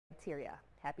cafeteria.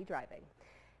 Happy driving.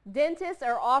 Dentists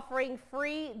are offering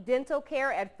free dental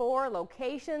care at 4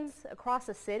 locations across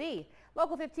the city.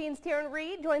 Local 15's Taryn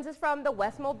Reed joins us from the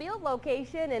West Mobile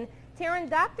location. And Taryn,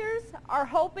 doctors are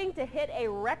hoping to hit a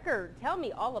record. Tell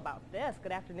me all about this.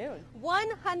 Good afternoon.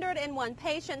 101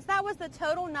 patients. That was the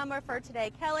total number for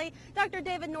today, Kelly. Dr.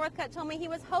 David Northcutt told me he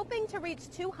was hoping to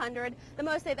reach 200. The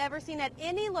most they've ever seen at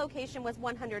any location was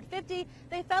 150.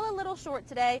 They fell a little short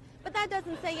today, but that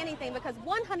doesn't say anything because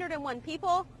 101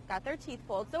 people got their teeth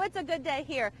pulled. So it's a good day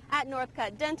here at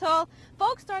Northcutt Dental.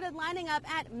 Folks started lining up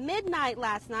at midnight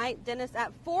last night. Dentists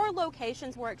at 4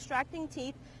 locations were extracting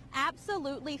teeth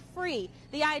absolutely free.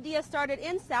 The idea started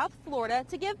in South Florida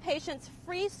to give patients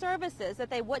free services that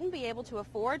they wouldn't be able to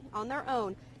afford on their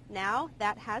own. Now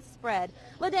that has spread.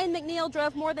 LaDaine McNeil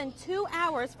drove more than 2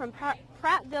 hours from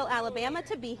Prattville, Alabama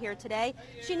to be here today.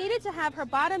 She needed to have her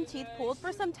bottom teeth pulled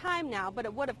for some time now, but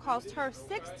it would have cost her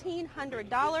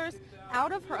 $1,600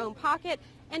 out of her own pocket,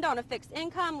 and on a fixed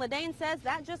income, LaDaine says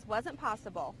that just wasn't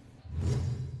possible.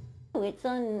 It's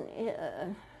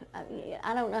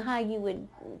I don't know how you would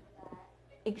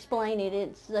explain it.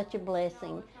 It's such a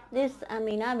blessing. I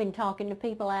mean, I've been talking to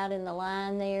people out in the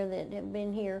line there that have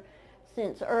been here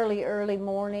since early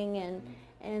morning,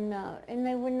 and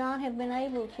they would not have been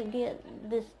able to get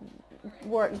this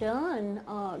work done,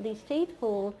 these teeth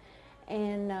pulled,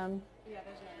 and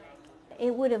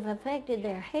it would have affected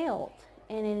their health,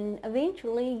 and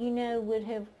eventually, you know, would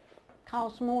have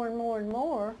cost more and more and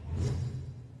more.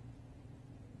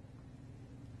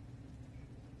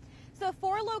 So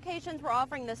 4 locations were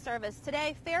offering this service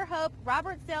today: Fairhope,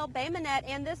 Robertsdale, Bay Minette,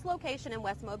 and this location in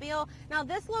West Mobile. Now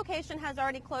this location has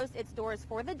already closed its doors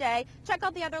for the day. Check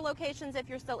out the other locations if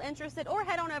you're still interested, or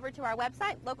head on over to our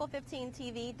website,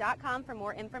 local15tv.com, for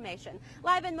more information.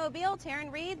 Live in Mobile,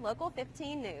 Taryn Reed, Local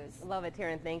 15 News. Love it,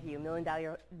 Taryn. Thank you.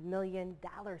 $1 million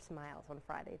smiles on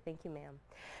Friday. Thank you, ma'am.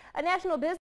 A national business